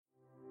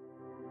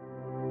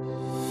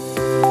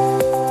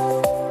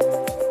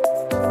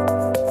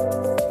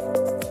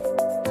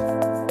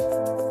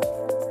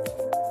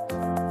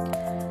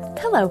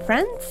Hello,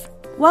 friends.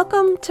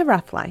 Welcome to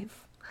Rough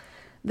Life.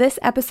 This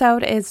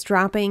episode is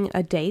dropping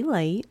a day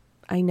late.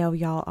 I know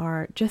y'all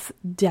are just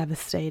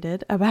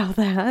devastated about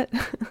that.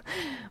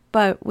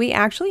 But we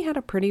actually had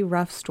a pretty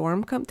rough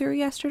storm come through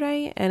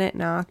yesterday, and it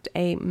knocked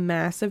a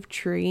massive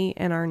tree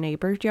in our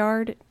neighbor's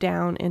yard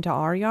down into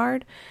our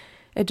yard.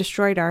 It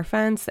destroyed our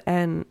fence,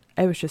 and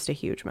it was just a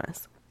huge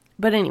mess.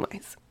 But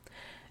anyways,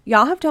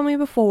 y'all have told me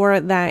before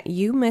that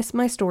you miss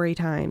my story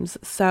times,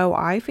 so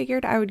I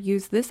figured I would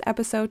use this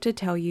episode to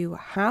tell you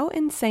how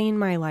insane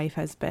my life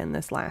has been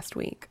this last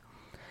week.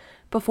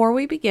 Before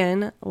we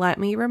begin, let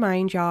me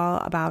remind y'all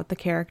about the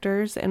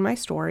characters in my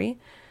story.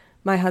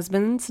 My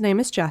husband's name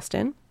is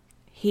Justin.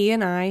 He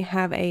and I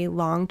have a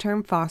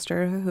long-term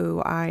foster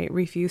who I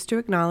refuse to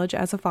acknowledge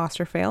as a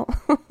foster fail.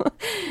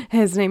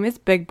 His name is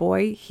Big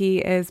Boy. He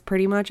is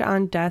pretty much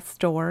on death's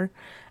door.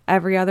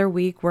 Every other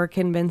week, we're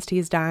convinced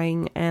he's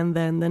dying, and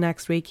then the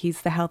next week,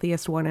 he's the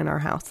healthiest one in our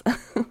house.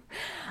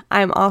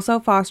 I'm also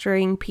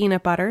fostering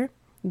Peanut Butter,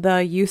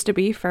 the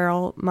used-to-be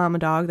feral mama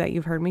dog that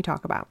you've heard me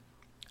talk about.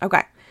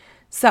 Okay,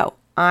 so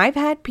I've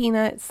had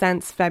Peanut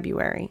since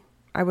February.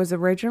 I was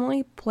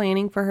originally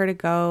planning for her to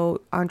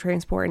go on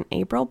transport in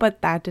April,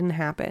 but that didn't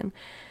happen.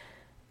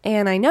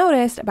 And I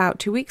noticed about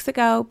 2 weeks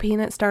ago,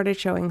 Peanut started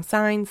showing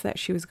signs that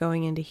she was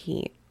going into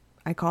heat.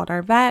 I called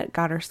our vet,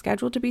 got her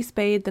scheduled to be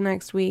spayed the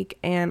next week,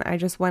 and I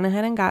just went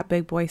ahead and got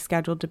Big Boy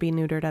scheduled to be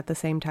neutered at the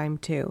same time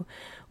too.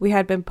 We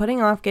had been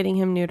putting off getting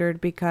him neutered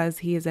because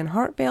he is in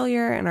heart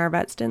failure and our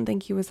vets didn't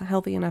think he was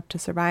healthy enough to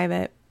survive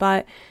it,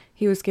 but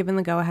he was given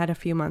the go-ahead a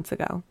few months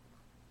ago.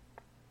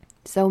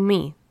 So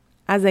me,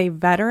 as a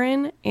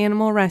veteran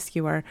animal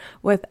rescuer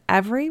with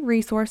every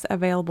resource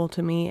available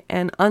to me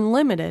and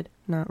unlimited,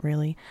 not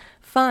really,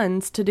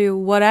 funds to do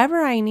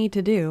whatever I need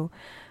to do,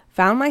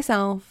 found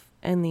myself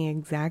in the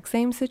exact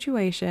same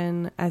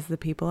situation as the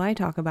people I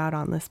talk about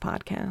on this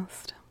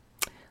podcast.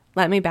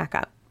 Let me back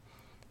up.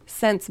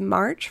 Since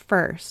March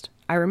 1st,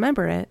 I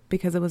remember it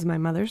because it was my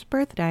mother's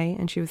birthday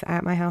and she was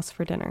at my house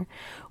for dinner.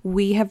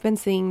 We have been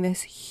seeing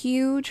this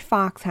huge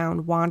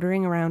foxhound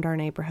wandering around our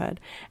neighborhood.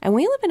 And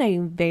we live in a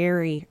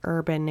very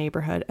urban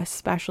neighborhood,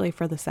 especially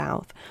for the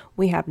South.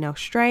 We have no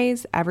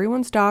strays.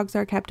 Everyone's dogs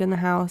are kept in the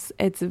house.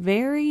 It's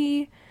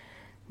very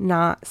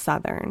not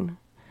Southern.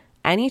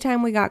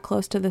 Anytime we got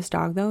close to this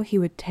dog, though, he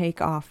would take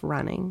off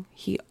running.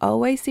 He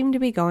always seemed to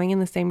be going in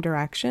the same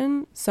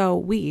direction, so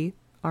we,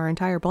 our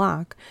entire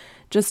block,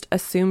 just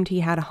assumed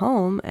he had a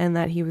home and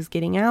that he was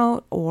getting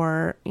out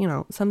or,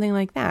 something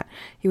like that.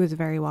 He was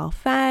very well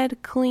fed,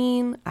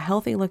 clean, a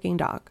healthy-looking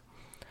dog.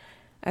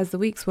 As the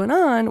weeks went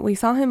on, we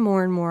saw him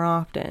more and more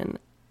often,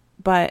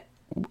 but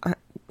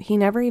he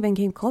never even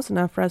came close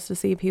enough for us to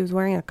see if he was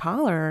wearing a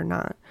collar or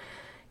not.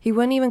 He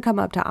wouldn't even come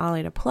up to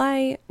Ollie to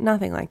play,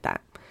 nothing like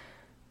that.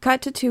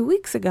 Cut to 2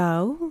 weeks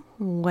ago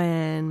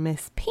when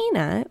Miss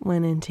Peanut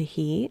went into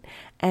heat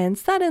and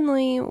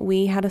suddenly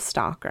we had a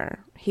stalker.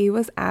 He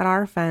was at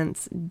our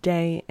fence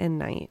day and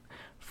night.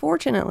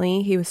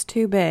 Fortunately, he was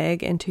too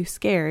big and too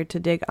scared to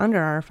dig under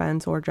our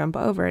fence or jump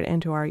over it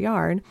into our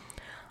yard.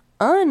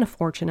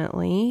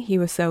 Unfortunately, he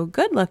was so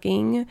good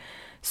looking,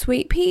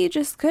 Sweet Pea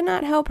just could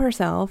not help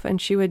herself and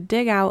she would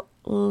dig out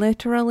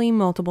literally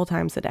multiple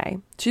times a day.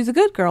 She's a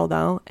good girl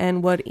though,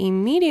 and would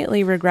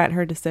immediately regret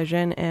her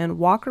decision and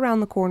walk around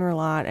the corner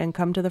lot and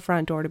come to the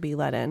front door to be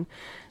let in.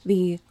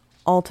 The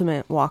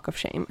ultimate walk of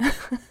shame.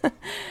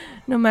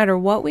 No matter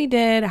what we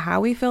did, how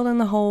we filled in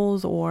the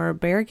holes or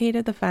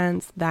barricaded the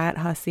fence, that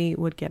hussy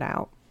would get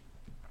out.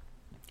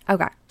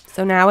 Okay,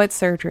 so now it's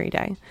surgery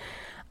day.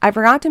 I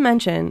forgot to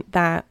mention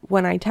that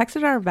when I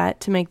texted our vet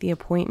to make the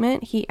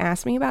appointment, he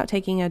asked me about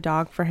taking a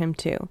dog for him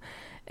too.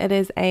 It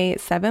is a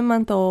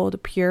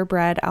 7-month-old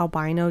purebred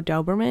albino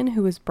Doberman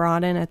who was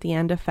brought in at the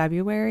end of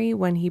February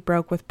when he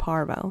broke with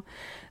parvo.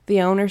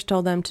 The owners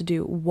told them to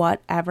do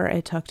whatever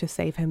it took to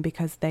save him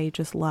because they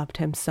just loved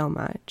him so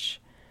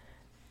much.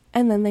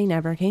 And then they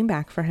never came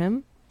back for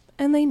him,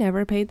 and they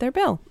never paid their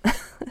bill.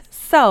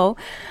 So,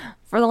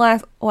 for the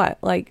last,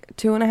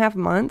 2.5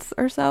 months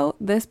or so,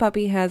 this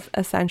puppy has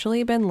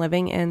essentially been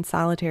living in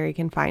solitary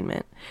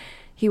confinement.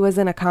 He was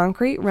in a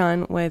concrete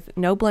run with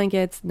no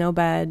blankets, no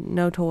bed,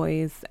 no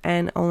toys,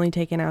 and only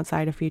taken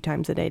outside a few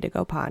times a day to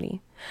go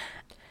potty.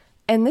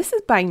 And this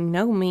is by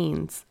no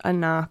means a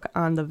knock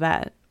on the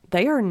vet.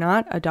 They are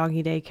not a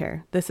doggy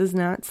daycare. This is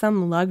not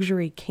some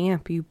luxury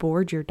camp you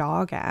board your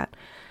dog at.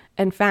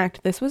 In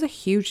fact, this was a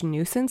huge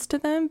nuisance to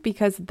them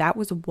because that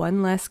was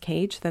one less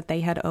cage that they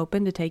had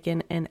opened to take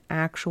in an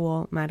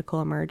actual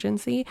medical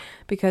emergency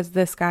because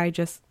this guy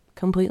just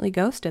completely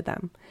ghosted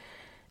them.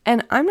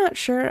 And I'm not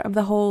sure of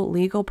the whole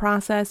legal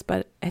process,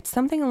 but it's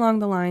something along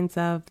the lines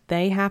of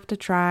they have to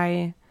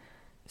try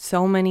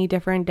so many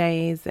different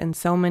days and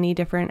so many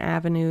different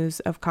avenues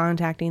of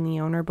contacting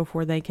the owner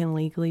before they can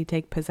legally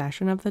take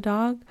possession of the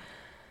dog.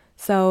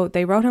 So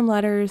they wrote him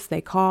letters,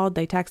 they called,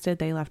 they texted,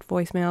 they left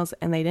voicemails,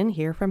 and they didn't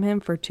hear from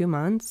him for 2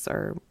 months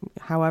or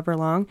however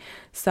long.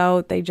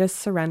 So they just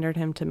surrendered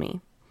him to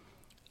me.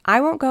 I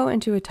won't go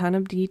into a ton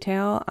of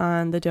detail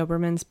on the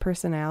Doberman's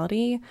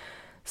personality.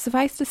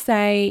 Suffice to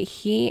say,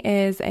 he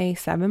is a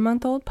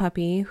 7-month-old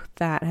puppy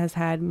that has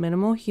had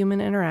minimal human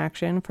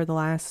interaction for the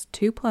last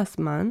 2+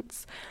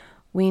 months.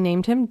 We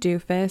named him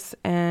Doofus,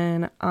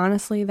 and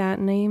honestly, that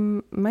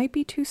name might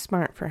be too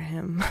smart for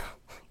him.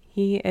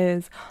 He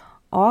is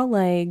all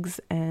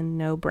legs and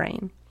no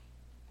brain.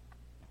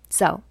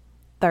 So,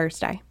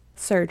 Thursday,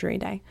 surgery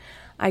day.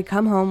 I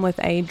come home with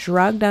a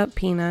drugged up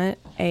Peanut,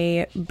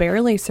 a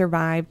barely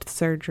survived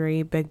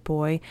surgery big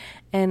boy,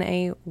 and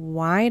a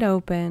wide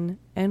open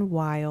and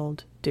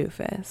wild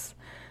Doofus.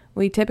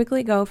 We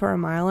typically go for a 1.5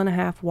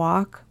 mile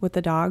walk with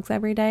the dogs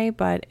every day,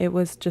 but it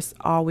was just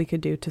all we could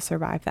do to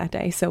survive that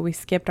day, so we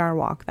skipped our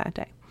walk that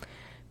day.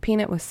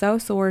 Peanut was so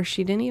sore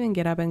she didn't even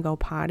get up and go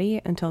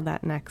potty until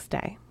that next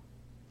day.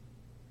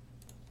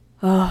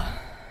 Oh,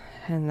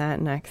 and that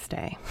next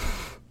day.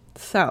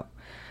 So,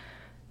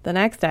 the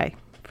next day,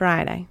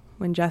 Friday,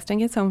 when Justin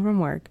gets home from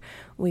work,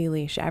 we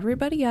leash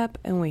everybody up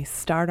and we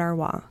start our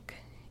walk.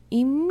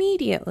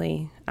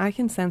 Immediately, I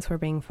can sense we're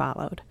being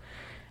followed.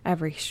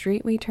 Every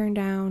street we turn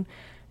down,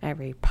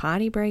 every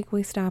potty break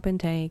we stop and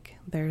take,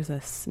 there's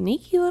a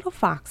sneaky little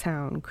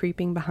foxhound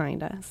creeping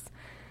behind us.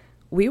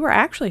 We were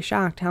actually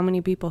shocked how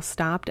many people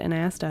stopped and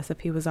asked us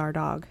if he was our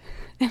dog.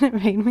 And it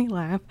made me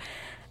laugh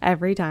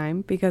every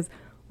time because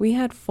we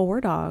had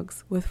 4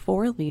 dogs with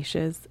 4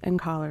 leashes and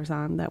collars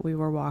on that we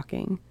were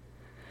walking.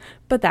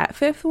 But that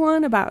 5th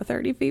one, about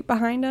 30 feet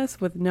behind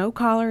us with no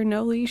collar,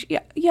 no leash,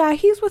 yeah,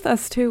 he's with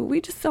us too.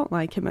 We just don't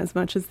like him as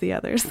much as the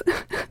others.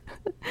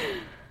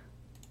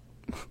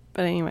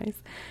 But anyways,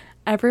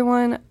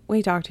 everyone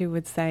we talked to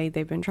would say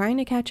they've been trying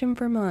to catch him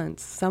for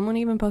months. Someone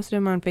even posted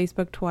him on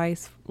Facebook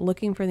twice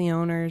looking for the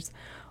owners.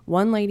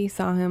 One lady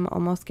saw him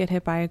almost get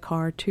hit by a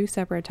car 2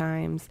 separate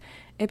times.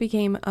 It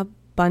became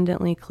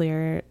abundantly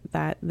clear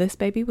that this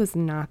baby was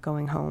not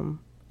going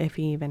home if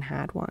he even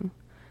had one.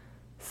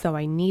 So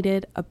I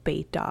needed a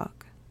bait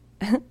dog,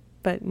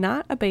 but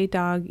not a bait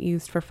dog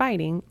used for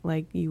fighting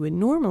like you would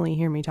normally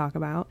hear me talk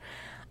about.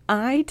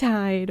 I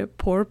tied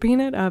poor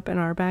Peanut up in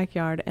our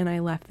backyard and I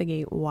left the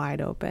gate wide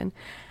open.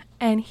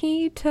 And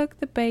he took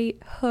the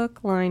bait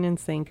hook, line, and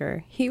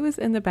sinker. He was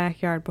in the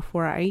backyard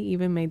before I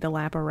even made the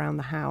lap around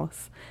the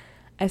house.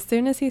 As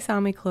soon as he saw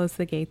me close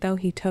the gate, though,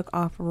 he took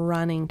off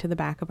running to the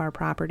back of our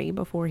property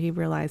before he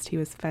realized he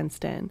was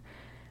fenced in.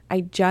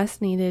 I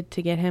just needed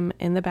to get him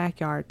in the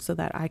backyard so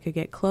that I could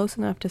get close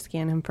enough to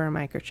scan him for a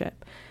microchip.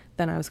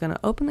 Then I was going to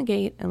open the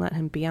gate and let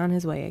him be on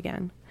his way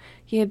again.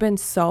 He had been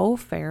so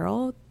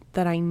feral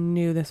that I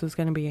knew this was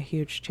going to be a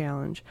huge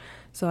challenge.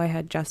 So I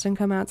had Justin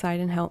come outside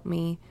and help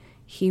me.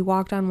 He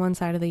walked on one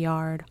side of the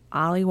yard,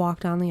 Ollie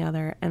walked on the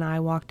other, and I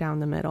walked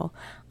down the middle.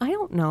 I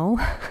don't know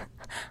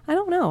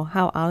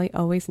how Ollie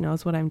always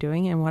knows what I'm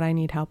doing and what I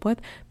need help with,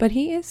 but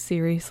he is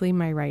seriously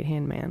my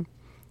right-hand man.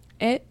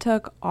 It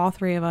took all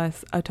 3 of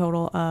us a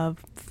total of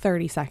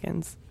 30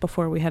 seconds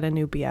before we had a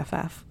new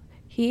BFF.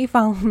 He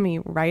followed me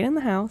right in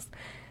the house.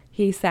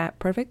 He sat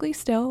perfectly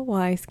still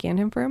while I scanned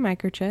him for a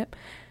microchip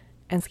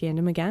and scanned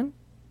him again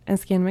and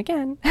scanned him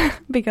again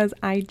because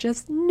I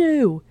just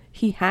knew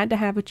he had to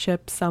have a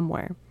chip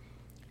somewhere.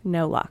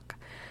 No luck.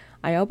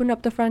 I opened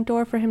up the front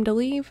door for him to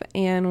leave,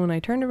 and when I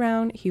turned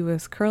around, he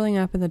was curling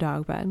up in the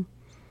dog bed.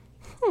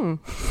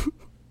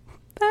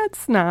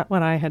 That's not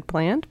what I had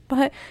planned,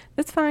 but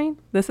it's fine.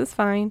 This is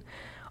fine.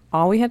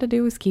 All we had to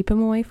do was keep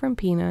him away from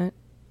Peanut.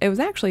 It was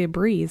actually a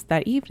breeze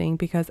that evening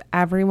because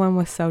everyone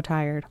was so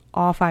tired.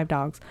 All 5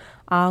 dogs.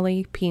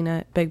 Ollie,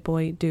 Peanut, Big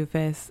Boy,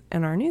 Doofus,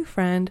 and our new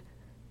friend,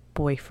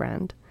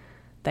 Boyfriend.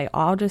 They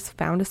all just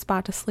found a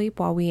spot to sleep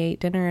while we ate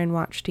dinner and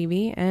watched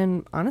TV,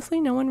 and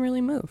honestly, no one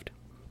really moved.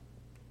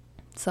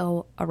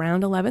 So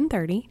around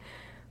 11:30,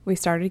 we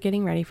started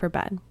getting ready for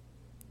bed.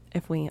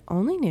 If we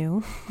only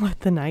knew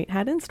what the night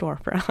had in store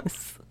for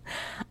us.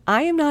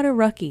 I am not a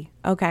rookie,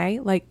 okay?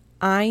 Like,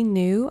 I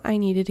knew I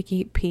needed to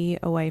keep P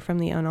away from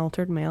the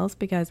unaltered males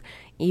because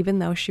even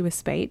though she was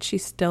spayed, she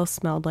still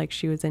smelled like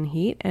she was in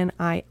heat, and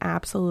I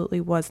absolutely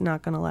was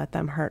not going to let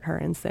them hurt her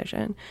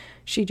incision.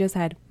 She just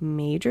had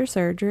major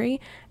surgery,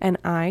 and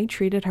I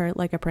treated her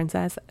like a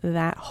princess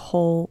that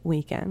whole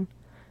weekend,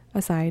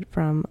 aside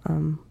from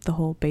the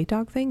whole bait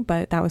dog thing,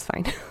 but that was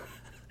fine.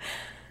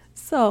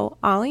 So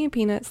Ollie and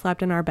Peanut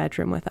slept in our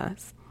bedroom with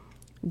us.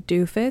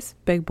 Doofus,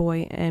 Big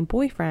Boy, and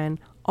Boyfriend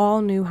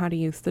all knew how to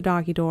use the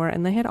doggy door,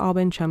 and they had all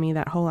been chummy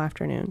that whole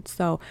afternoon,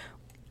 so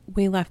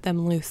we left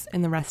them loose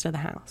in the rest of the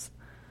house.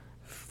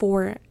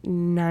 For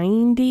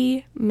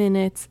 90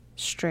 minutes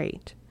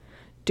straight,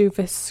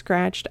 Doofus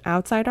scratched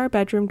outside our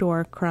bedroom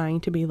door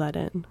crying to be let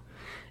in.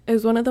 It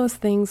was one of those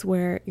things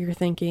where you're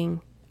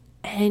thinking,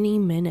 any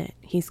minute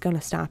he's going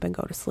to stop and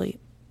go to sleep.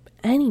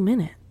 Any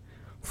minute.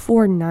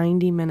 For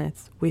 90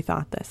 minutes, we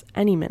thought this.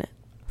 Any minute.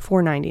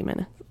 For 90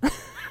 minutes.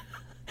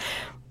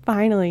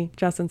 Finally,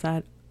 Justin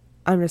said,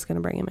 I'm just going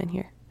to bring him in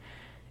here.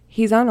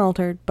 He's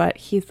unaltered, but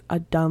he's a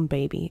dumb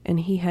baby, and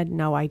he had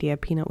no idea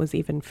Peanut was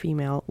even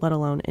female, let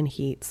alone in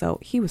heat, so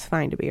he was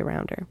fine to be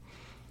around her.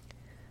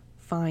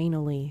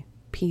 Finally,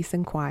 peace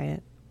and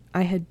quiet.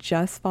 I had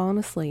just fallen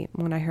asleep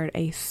when I heard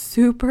a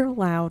super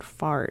loud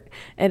fart.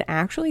 It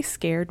actually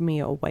scared me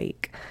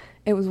awake.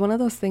 It was one of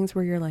those things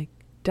where you're like,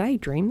 did I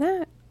dream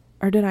that?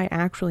 Or did I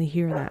actually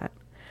hear that?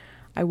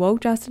 I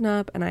woke Justin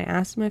up and I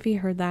asked him if he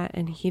heard that,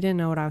 and he didn't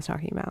know what I was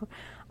talking about.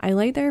 I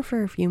laid there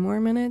for a few more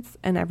minutes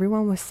and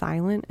everyone was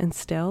silent and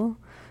still,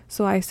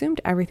 so I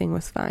assumed everything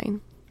was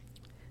fine.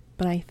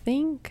 But I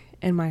think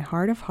in my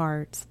heart of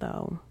hearts,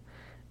 though,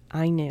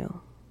 I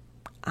knew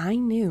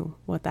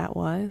what that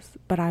was,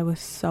 but I was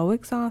so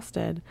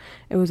exhausted.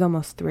 It was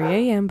almost 3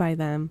 a.m. by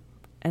then,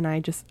 and I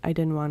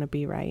didn't want to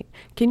be right.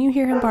 Can you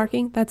hear him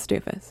barking? That's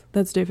Doofus.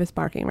 That's Doofus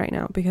barking right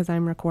now because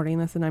I'm recording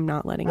this and I'm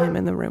not letting him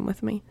in the room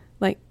with me.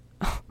 Like,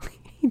 oh,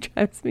 he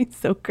drives me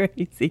so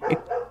crazy.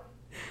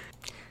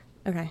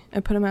 Okay, I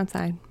put him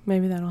outside.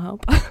 Maybe that'll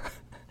help.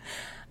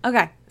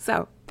 Okay,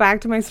 so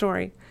back to my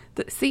story.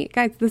 See,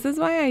 guys, this is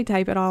why I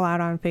type it all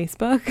out on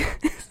Facebook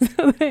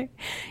so that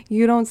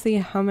you don't see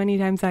how many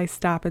times I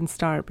stop and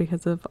start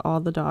because of all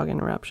the dog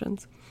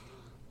interruptions.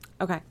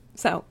 Okay,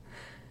 so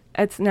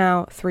it's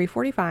now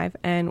 3:45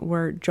 and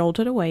we're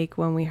jolted awake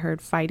when we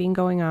heard fighting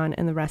going on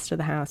in the rest of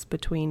the house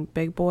between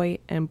Big Boy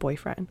and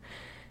Boyfriend.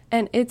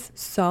 And it's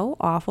so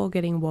awful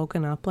getting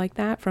woken up like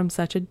that from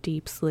such a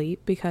deep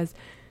sleep because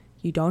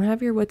you don't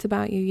have your wits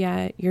about you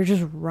yet. You're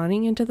just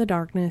running into the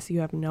darkness.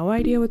 You have no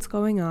idea what's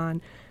going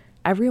on.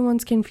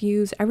 Everyone's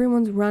confused.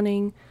 Everyone's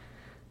running.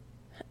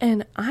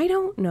 And I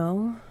don't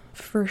know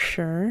for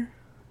sure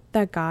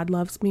that God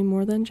loves me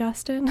more than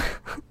Justin.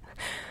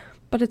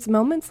 But it's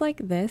moments like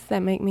this that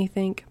make me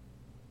think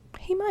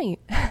he might.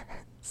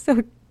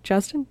 So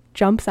Justin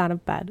jumps out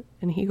of bed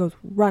and he goes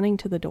running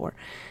to the door.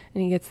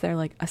 And he gets there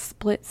like a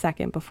split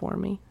second before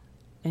me.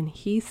 And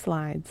he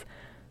slides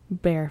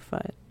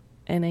barefoot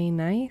in a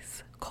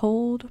nice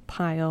cold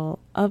pile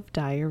of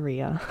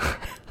diarrhea.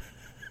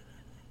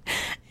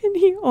 And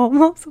he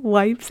almost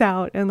wipes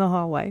out in the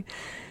hallway.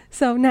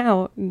 So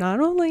now, not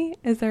only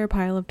is there a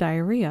pile of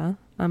diarrhea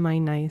on my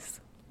nice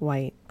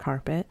white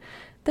carpet,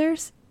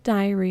 there's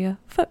diarrhea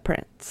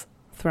footprints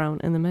thrown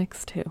in the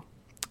mix too.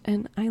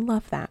 And I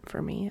love that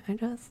for me. I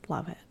just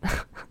love it.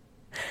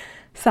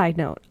 Side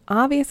note,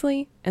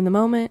 obviously, in the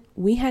moment,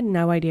 we had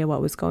no idea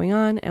what was going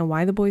on and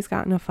why the boys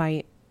got in a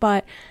fight.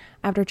 But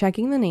after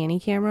checking the nanny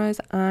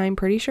cameras, I'm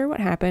pretty sure what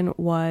happened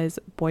was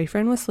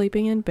Boyfriend was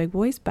sleeping in Big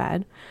Boy's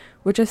bed,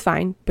 which is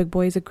fine. Big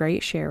Boy is a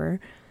great sharer,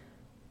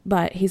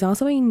 but he's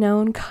also a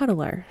known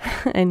cuddler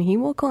and he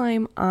will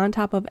climb on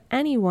top of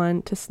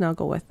anyone to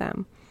snuggle with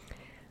them.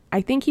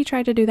 I think he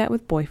tried to do that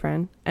with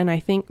Boyfriend, and I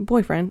think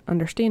Boyfriend,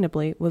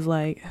 understandably, was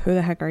like, who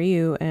the heck are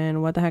you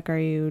and what the heck are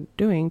you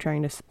doing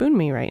trying to spoon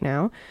me right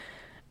now?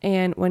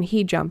 And when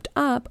he jumped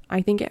up,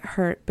 I think it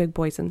hurt Big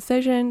Boy's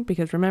incision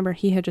because remember,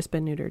 he had just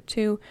been neutered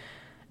too.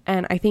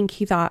 And I think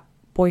he thought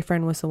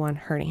Boyfriend was the one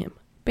hurting him.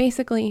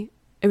 Basically,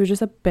 it was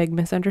just a big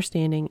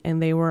misunderstanding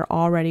and they were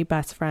already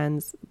best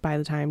friends by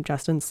the time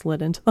Justin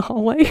slid into the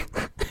hallway.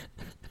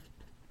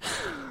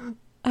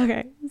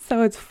 Okay,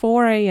 so it's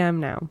 4 a.m.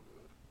 now.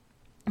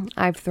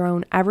 I've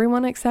thrown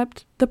everyone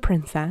except the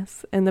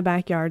princess in the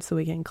backyard so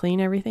we can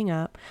clean everything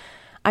up.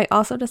 I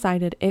also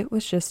decided it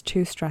was just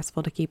too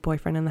stressful to keep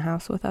Boyfriend in the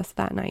house with us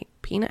that night.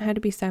 Peanut had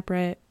to be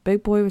separate.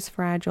 Big Boy was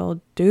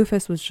fragile.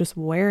 Doofus was just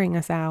wearing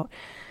us out.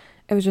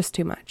 It was just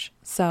too much.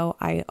 So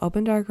I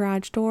opened our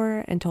garage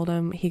door and told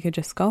him he could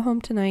just go home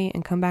tonight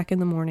and come back in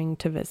the morning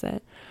to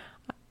visit.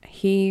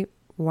 He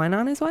went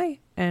on his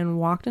way and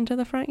walked into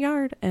the front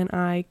yard, and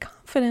I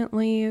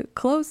confidently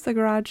closed the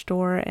garage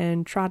door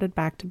and trotted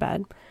back to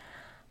bed.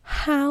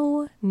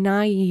 How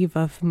naive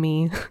of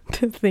me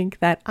to think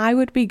that I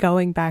would be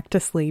going back to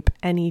sleep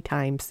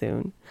anytime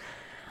soon.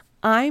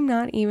 I'm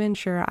not even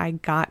sure I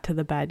got to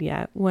the bed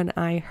yet when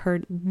I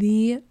heard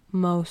the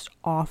most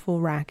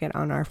awful racket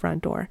on our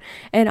front door.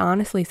 It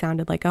honestly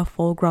sounded like a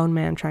full-grown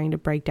man trying to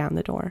break down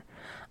the door.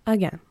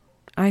 Again,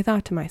 I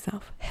thought to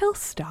myself, he'll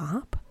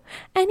stop.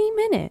 Any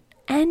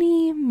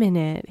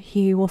minute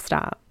he will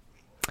stop.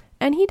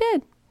 And he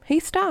did. He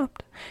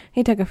stopped.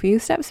 He took a few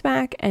steps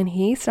back and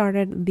he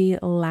started the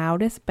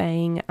loudest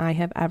baying I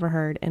have ever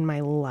heard in my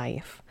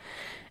life.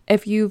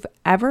 If you've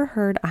ever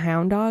heard a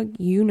hound dog,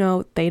 you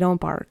know they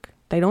don't bark.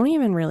 They don't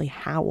even really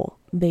howl.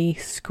 They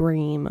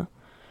scream.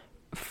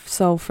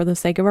 So for the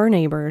sake of our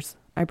neighbors,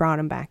 I brought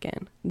him back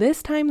in.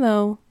 This time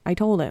though, I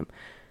told him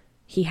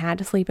he had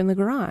to sleep in the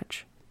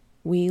garage.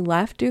 We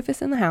left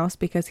Doofus in the house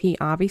because he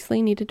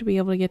obviously needed to be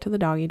able to get to the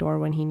doggy door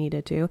when he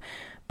needed to,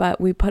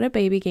 but we put a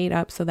baby gate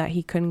up so that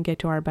he couldn't get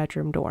to our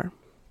bedroom door.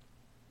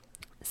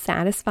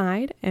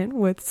 Satisfied and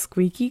with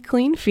squeaky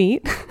clean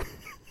feet,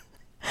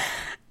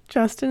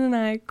 Justin and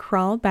I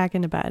crawled back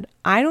into bed.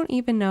 I don't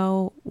even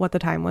know what the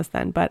time was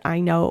then, but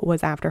I know it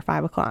was after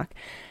 5 o'clock,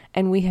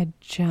 and we had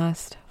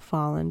just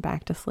fallen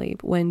back to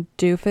sleep when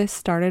Doofus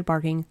started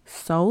barking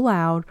so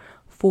loud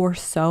for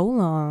so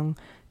long.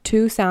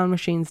 2 sound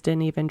machines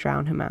didn't even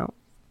drown him out.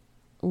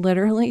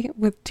 Literally,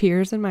 with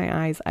tears in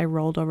my eyes, I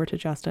rolled over to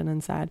Justin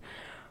and said,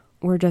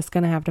 we're just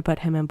going to have to put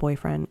him and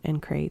Boyfriend in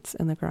crates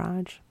in the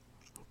garage.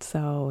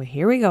 So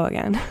here we go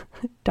again.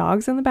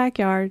 Dogs in the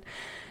backyard.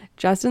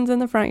 Justin's in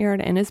the front yard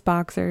in his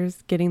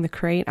boxers, getting the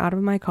crate out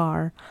of my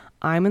car.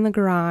 I'm in the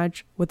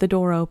garage with the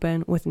door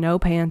open, with no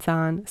pants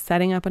on,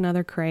 setting up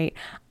another crate.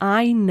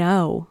 I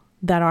know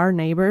that our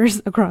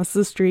neighbors across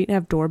the street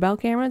have doorbell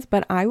cameras,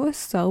 but I was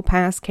so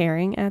past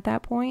caring at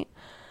that point.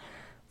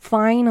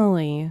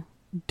 Finally,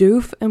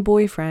 Doof and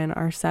boyfriend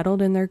are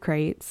settled in their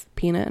crates.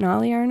 Peanut and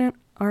Ollie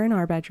are in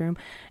our bedroom,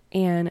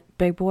 and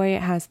Big Boy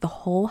has the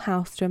whole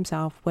house to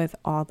himself with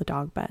all the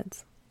dog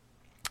beds.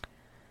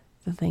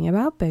 The thing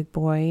about Big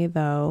Boy,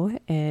 though,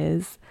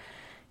 is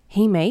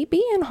he may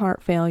be in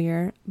heart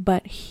failure,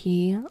 but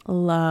he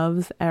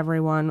loves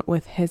everyone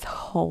with his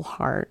whole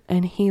heart,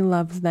 and he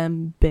loves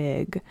them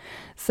big.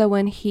 So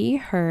when he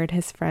heard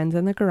his friends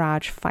in the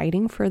garage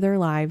fighting for their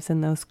lives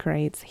in those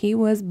crates, he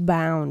was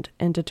bound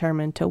and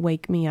determined to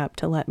wake me up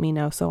to let me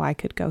know so I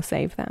could go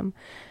save them.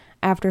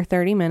 After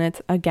 30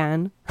 minutes,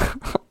 again,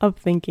 of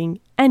thinking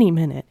any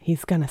minute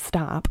he's gonna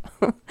stop,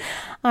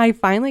 I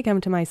finally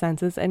come to my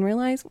senses and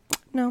realize,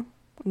 no,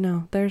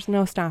 there's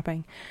no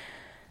stopping.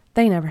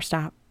 They never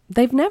stop.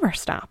 They've never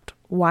stopped.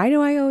 Why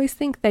do I always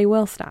think they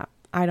will stop?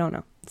 I don't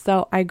know.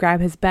 So I grab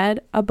his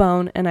bed, a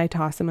bone, and I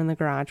toss him in the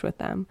garage with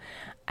them.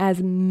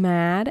 As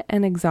mad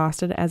and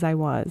exhausted as I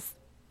was,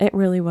 it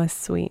really was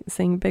sweet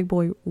seeing Big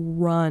Boy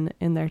run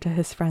in there to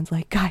his friends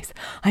like, guys,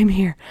 I'm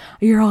here.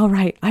 You're all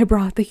right. I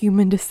brought the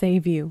human to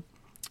save you.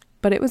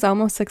 But it was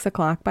almost 6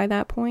 o'clock by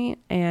that point,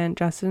 and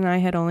Justin and I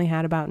had only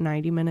had about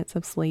 90 minutes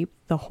of sleep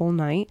the whole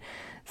night.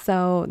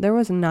 So there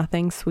was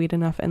nothing sweet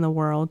enough in the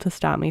world to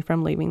stop me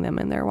from leaving them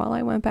in there while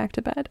I went back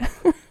to bed.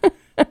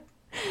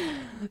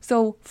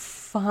 So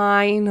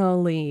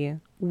finally,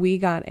 we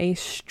got a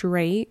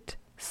straight,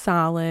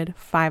 solid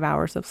 5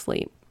 hours of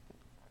sleep.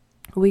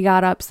 We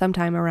got up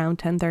sometime around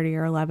 10:30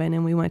 or 11,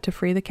 and we went to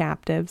free the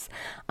captives.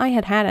 I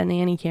had a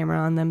nanny camera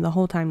on them the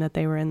whole time that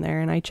they were in there,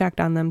 and I checked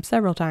on them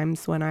several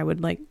times when I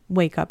would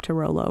wake up to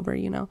roll over,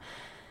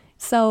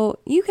 So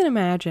you can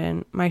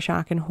imagine my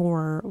shock and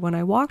horror when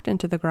I walked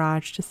into the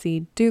garage to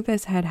see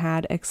Doofus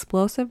had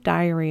explosive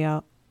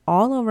diarrhea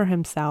all over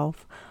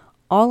himself,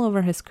 all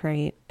over his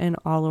crate, and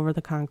all over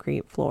the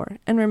concrete floor.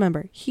 And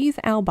remember, he's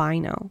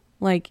albino.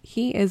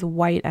 He is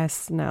white as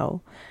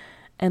snow.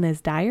 And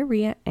his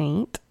diarrhea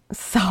ain't.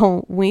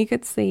 So we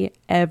could see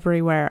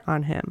everywhere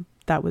on him.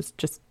 That was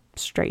just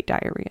straight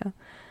diarrhea.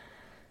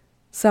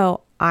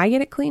 So I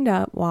get it cleaned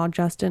up while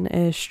Justin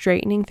is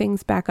straightening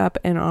things back up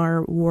in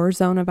our war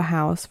zone of a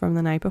house from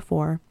the night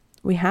before.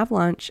 We have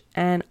lunch,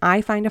 and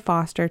I find a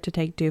foster to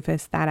take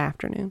Doofus that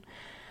afternoon.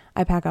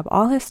 I pack up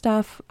all his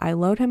stuff, I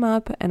load him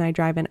up, and I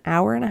drive an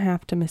hour and a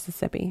half to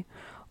Mississippi.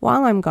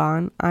 While I'm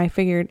gone, I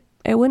figured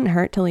it wouldn't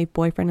hurt to leave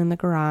boyfriend in the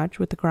garage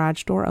with the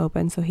garage door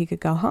open so he could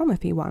go home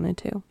if he wanted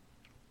to.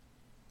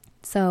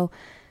 So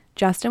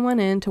Justin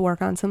went in to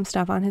work on some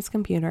stuff on his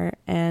computer,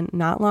 and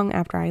not long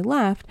after I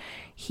left,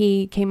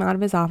 he came out of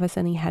his office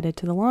and he headed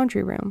to the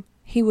laundry room.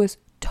 He was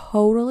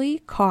totally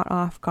caught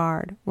off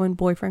guard when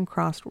boyfriend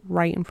crossed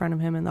right in front of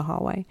him in the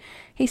hallway.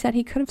 He said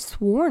he could have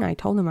sworn I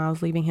told him I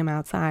was leaving him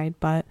outside,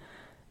 but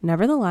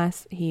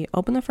nevertheless, he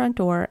opened the front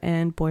door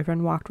and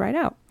boyfriend walked right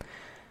out.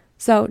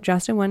 So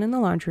Justin went in the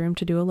laundry room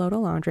to do a load of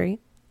laundry,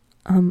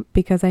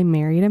 because I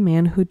married a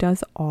man who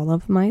does all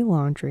of my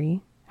laundry.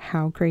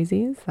 How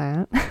crazy is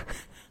that?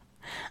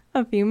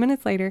 A few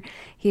minutes later,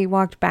 he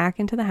walked back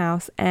into the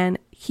house and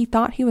he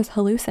thought he was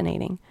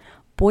hallucinating.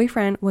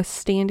 Boyfriend was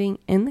standing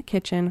in the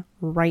kitchen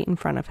right in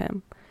front of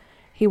him.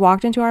 He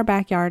walked into our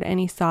backyard and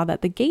he saw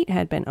that the gate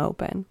had been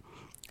open.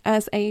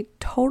 As a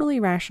totally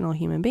rational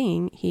human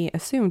being, he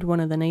assumed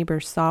one of the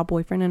neighbors saw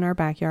boyfriend in our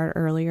backyard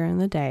earlier in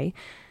the day.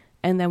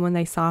 And then when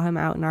they saw him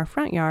out in our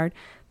front yard,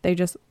 they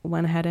just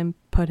went ahead and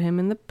put him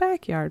in the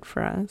backyard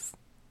for us.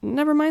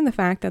 Never mind the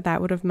fact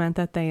that would have meant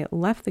that they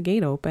left the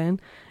gate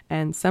open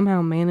and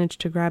somehow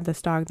managed to grab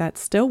this dog that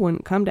still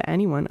wouldn't come to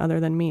anyone other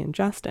than me and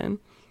Justin.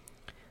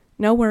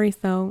 No worries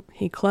though,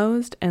 he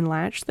closed and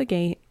latched the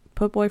gate,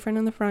 put boyfriend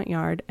in the front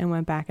yard, and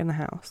went back in the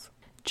house.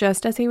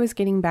 Just as he was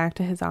getting back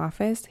to his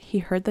office, he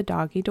heard the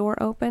doggy door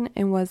open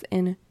and was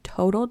in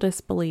total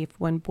disbelief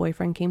when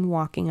boyfriend came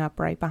walking up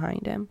right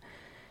behind him.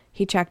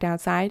 He checked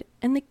outside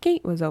and the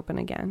gate was open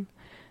again.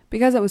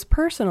 Because it was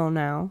personal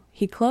now,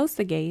 he closed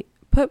the gate,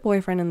 put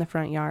boyfriend in the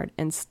front yard,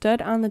 and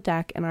stood on the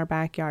deck in our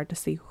backyard to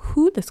see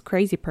who this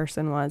crazy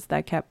person was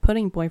that kept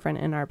putting boyfriend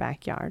in our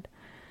backyard.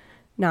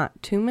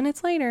 Not 2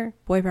 minutes later,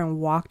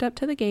 boyfriend walked up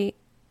to the gate,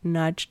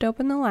 nudged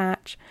open the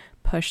latch,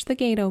 pushed the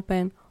gate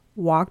open,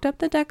 walked up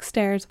the deck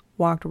stairs,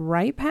 walked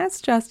right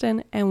past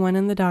Justin, and went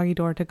in the doggy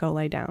door to go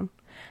lay down.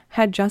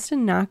 Had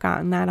Justin not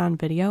gotten that on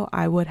video,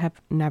 I would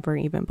have never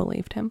even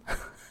believed him.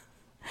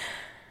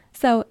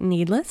 So,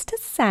 needless to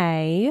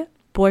say,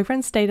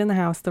 boyfriend stayed in the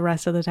house the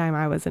rest of the time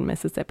I was in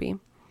Mississippi.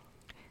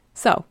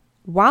 So,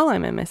 while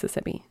I'm in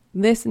Mississippi,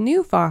 this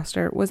new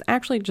foster was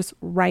actually just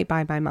right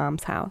by my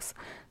mom's house.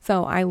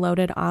 So I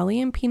loaded Ollie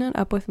and Peanut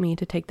up with me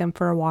to take them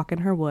for a walk in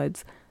her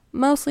woods,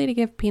 mostly to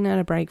give Peanut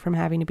a break from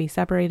having to be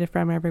separated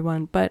from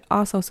everyone, but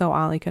also so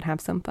Ollie could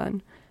have some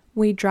fun.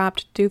 We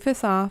dropped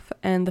Doofus off,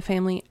 and the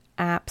family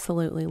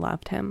absolutely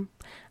loved him.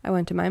 I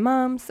went to my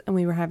mom's and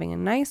we were having a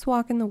nice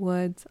walk in the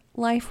woods.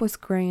 Life was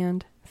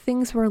grand.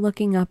 Things were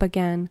looking up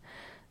again.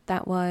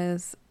 That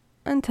was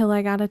until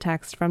I got a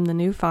text from the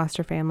new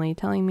foster family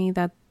telling me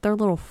that their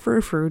little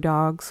frou-frou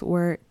dogs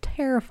were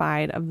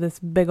terrified of this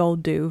big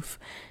old doof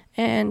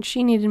and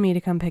she needed me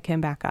to come pick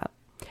him back up.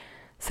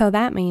 So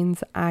that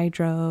means I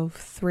drove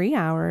 3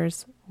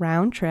 hours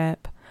round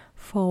trip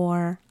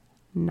for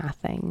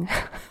nothing.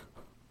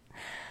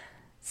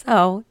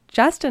 So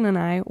Justin and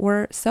I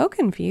were so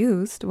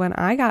confused when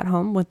I got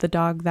home with the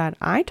dog that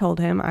I told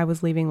him I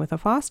was leaving with a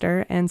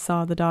foster and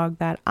saw the dog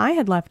that I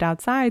had left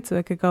outside so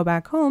it could go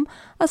back home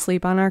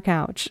asleep on our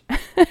couch.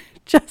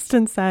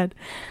 Justin said,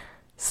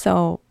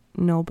 "So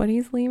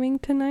nobody's leaving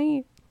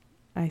tonight?"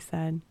 I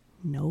said,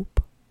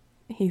 "Nope."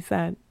 He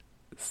said,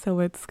 "So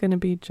it's going to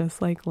be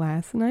just like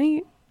last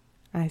night?"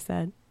 I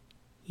said,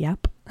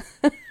 "Yep."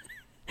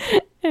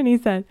 And he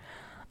said,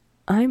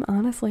 "I'm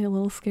honestly a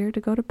little scared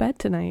to go to bed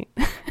tonight."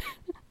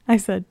 I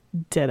said,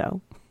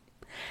 "Ditto."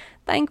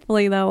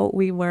 Thankfully, though,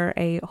 we were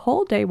a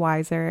whole day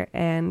wiser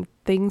and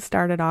things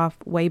started off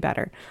way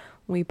better.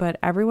 We put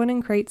everyone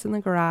in crates in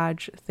the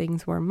garage.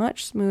 Things were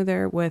much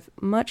smoother with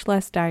much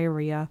less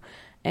diarrhea.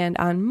 And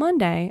on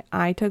Monday,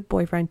 I took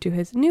boyfriend to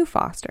his new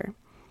foster.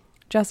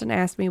 Justin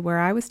asked me where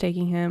I was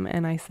taking him,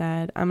 and I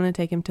said, "I'm going to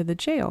take him to the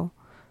jail."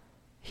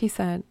 He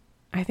said,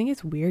 "I think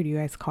it's weird you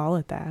guys call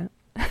it that."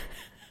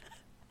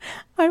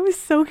 I was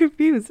so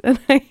confused, and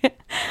I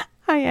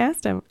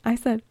asked him, I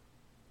said,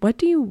 "What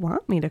do you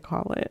want me to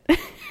call it?"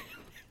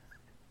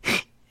 And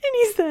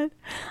he said,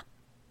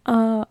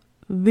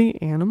 "The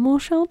animal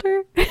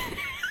shelter?"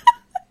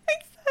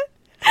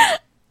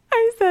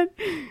 I said,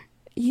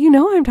 "You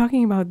know I'm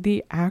talking about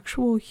the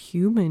actual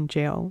human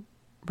jail,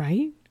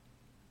 right?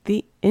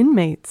 The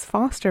inmates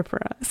foster for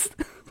us."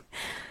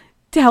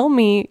 Tell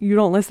me you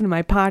don't listen to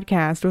my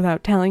podcast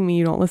without telling me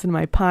you don't listen to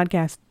my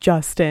podcast,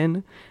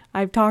 Justin.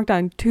 I've talked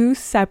on 2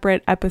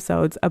 separate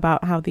episodes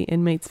about how the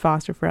inmates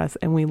foster for us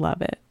and we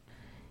love it.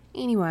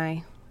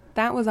 Anyway,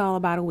 that was all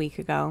about a week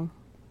ago.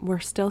 We're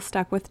still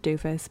stuck with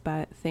Doofus,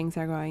 but things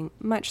are going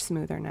much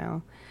smoother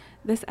now.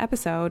 This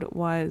episode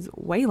was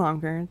way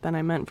longer than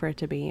I meant for it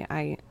to be.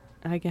 I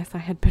guess I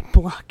had been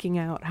blocking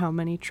out how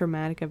many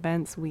traumatic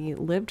events we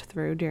lived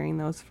through during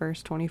those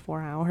first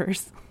 24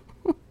 hours.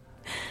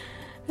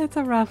 It's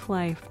a rough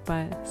life,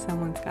 but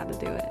someone's got to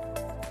do it.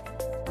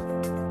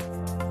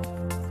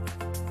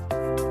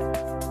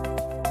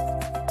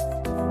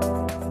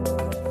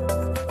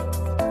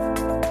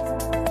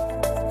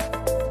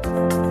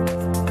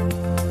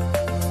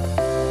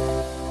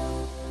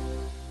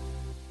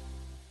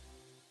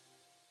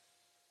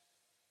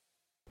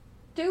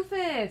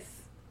 Doofus!